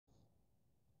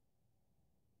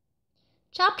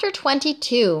Chapter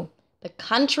 22. The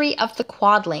Country of the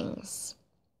Quadlings.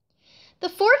 The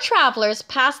four travelers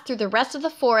passed through the rest of the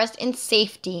forest in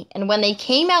safety, and when they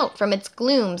came out from its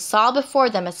gloom saw before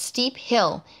them a steep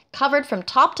hill, covered from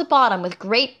top to bottom with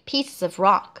great pieces of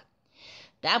rock.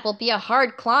 "That will be a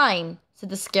hard climb," said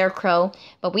the Scarecrow,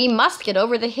 "but we must get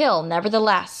over the hill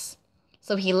nevertheless."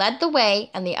 So he led the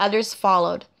way, and the others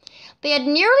followed. They had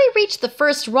nearly reached the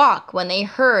first rock when they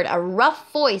heard a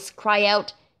rough voice cry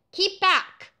out, "Keep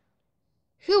back!"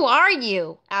 "Who are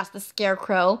you?" asked the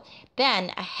Scarecrow.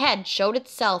 Then a head showed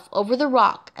itself over the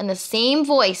rock, and the same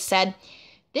voice said,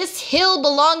 "This hill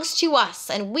belongs to us,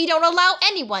 and we don't allow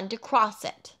anyone to cross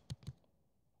it."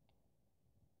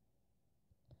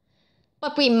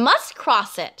 "But we must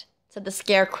cross it," said the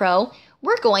Scarecrow.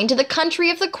 "We're going to the country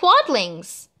of the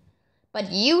Quadlings." "But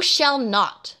you shall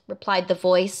not," replied the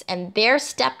voice, and there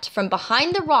stepped from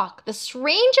behind the rock the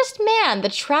strangest man the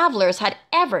travelers had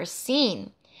ever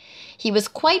seen. He was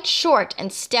quite short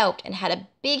and stout and had a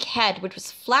big head which was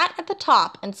flat at the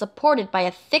top and supported by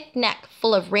a thick neck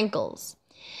full of wrinkles.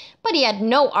 But he had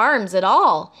no arms at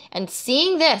all, and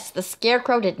seeing this, the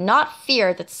Scarecrow did not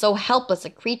fear that so helpless a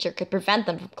creature could prevent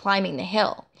them from climbing the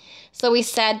hill. So he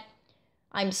said,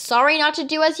 "I'm sorry not to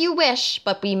do as you wish,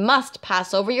 but we must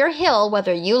pass over your hill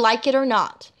whether you like it or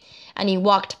not." And he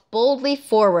walked boldly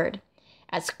forward.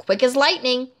 As quick as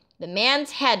lightning, the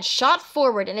man's head shot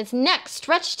forward and his neck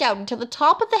stretched out until the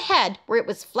top of the head, where it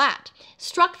was flat,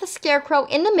 struck the Scarecrow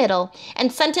in the middle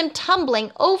and sent him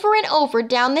tumbling over and over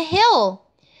down the hill.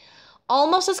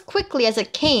 Almost as quickly as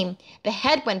it came, the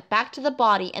head went back to the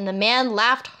body, and the man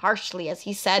laughed harshly as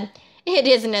he said, "It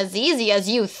isn't as easy as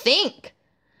you think."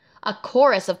 A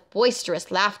chorus of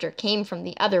boisterous laughter came from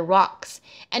the other rocks,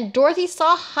 and Dorothy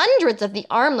saw hundreds of the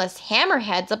armless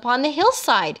hammerheads upon the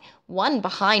hillside, one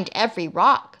behind every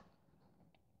rock.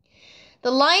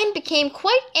 The lion became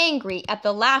quite angry at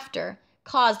the laughter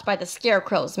caused by the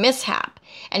Scarecrow's mishap,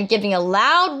 and giving a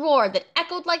loud roar that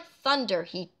echoed like thunder,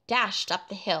 he dashed up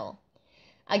the hill.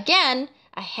 Again,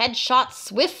 a head shot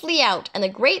swiftly out, and the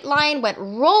great lion went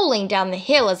rolling down the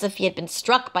hill as if he had been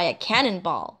struck by a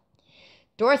cannonball.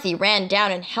 Dorothy ran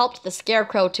down and helped the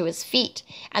Scarecrow to his feet,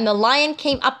 and the lion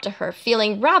came up to her,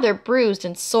 feeling rather bruised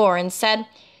and sore, and said,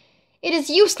 "It is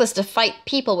useless to fight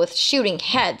people with shooting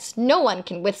heads. No one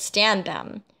can withstand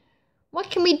them." "What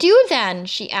can we do then?"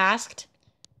 she asked.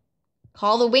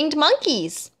 "Call the winged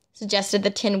monkeys," suggested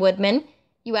the Tin Woodman.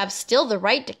 "You have still the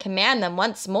right to command them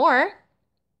once more."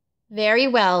 "Very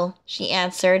well," she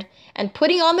answered, and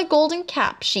putting on the golden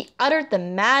cap, she uttered the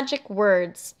magic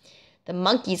words. The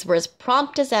monkeys were as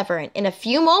prompt as ever, and in a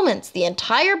few moments the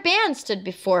entire band stood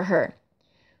before her.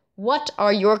 "What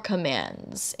are your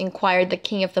commands?" inquired the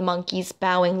King of the Monkeys,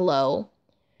 bowing low.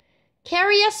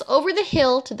 "Carry us over the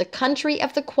hill to the country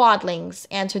of the Quadlings,"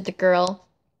 answered the girl.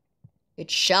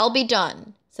 "It shall be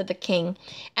done," said the king,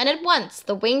 and at once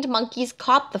the winged monkeys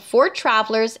caught the four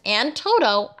travelers and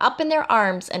Toto up in their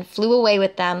arms and flew away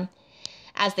with them.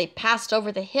 As they passed over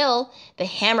the hill, the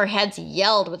hammerheads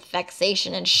yelled with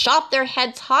vexation and shot their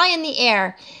heads high in the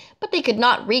air, but they could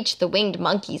not reach the winged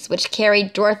monkeys, which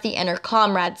carried Dorothy and her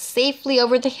comrades safely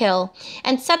over the hill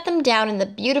and set them down in the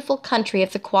beautiful country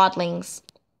of the Quadlings.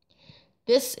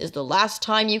 "This is the last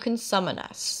time you can summon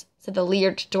us," said the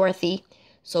leader to Dorothy,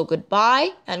 "so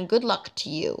goodbye and good luck to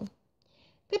you."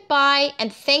 "Goodbye,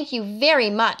 and thank you very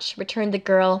much," returned the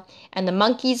girl, and the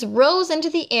monkeys rose into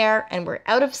the air and were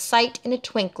out of sight in a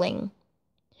twinkling.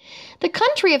 The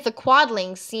country of the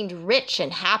Quadlings seemed rich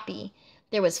and happy.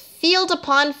 There was field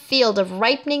upon field of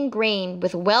ripening grain,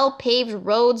 with well-paved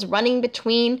roads running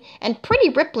between, and pretty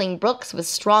rippling brooks with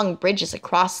strong bridges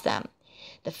across them.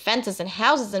 The fences and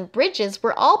houses and bridges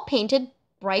were all painted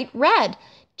bright red,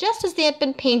 just as they had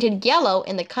been painted yellow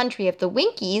in the country of the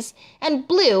Winkies and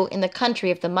blue in the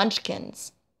country of the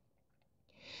Munchkins.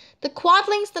 The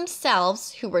Quadlings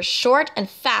themselves, who were short and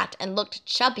fat and looked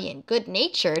chubby and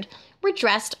good-natured, were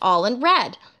dressed all in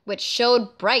red, which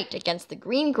showed bright against the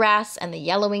green grass and the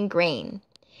yellowing grain.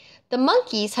 The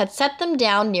monkeys had set them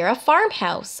down near a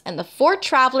farmhouse, and the four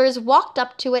travelers walked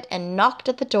up to it and knocked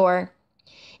at the door.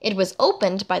 It was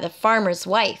opened by the farmer's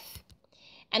wife,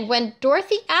 and when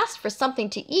Dorothy asked for something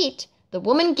to eat, the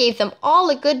woman gave them all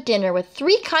a good dinner with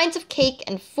 3 kinds of cake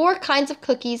and 4 kinds of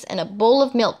cookies and a bowl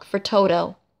of milk for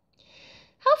Toto.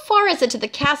 "How far is it to the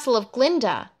castle of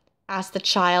Glinda?" asked the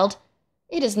child.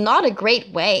 "It is not a great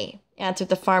way," answered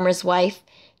the farmer's wife.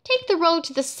 "Take the road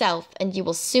to the south, and you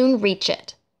will soon reach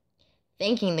it."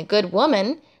 Thanking the good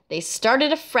woman, they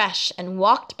started afresh and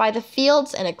walked by the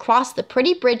fields and across the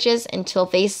pretty bridges until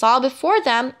they saw before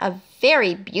them a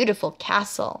very beautiful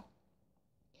castle.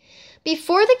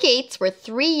 Before the gates were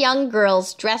 3 young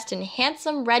girls dressed in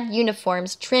handsome red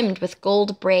uniforms trimmed with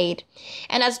gold braid,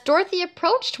 and as Dorothy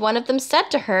approached, one of them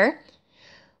said to her,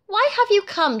 "Why have you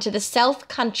come to the South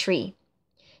Country?"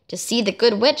 "To see the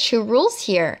good witch who rules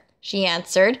here," she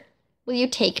answered. "Will you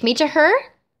take me to her?"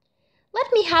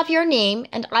 "Let me have your name,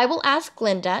 and I will ask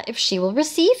Glinda if she will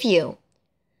receive you."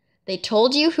 They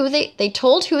told who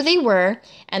they were,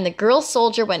 and the girl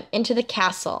soldier went into the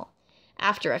castle.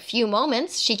 After a few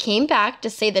moments, she came back to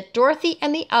say that Dorothy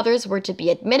and the others were to be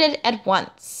admitted at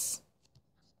once.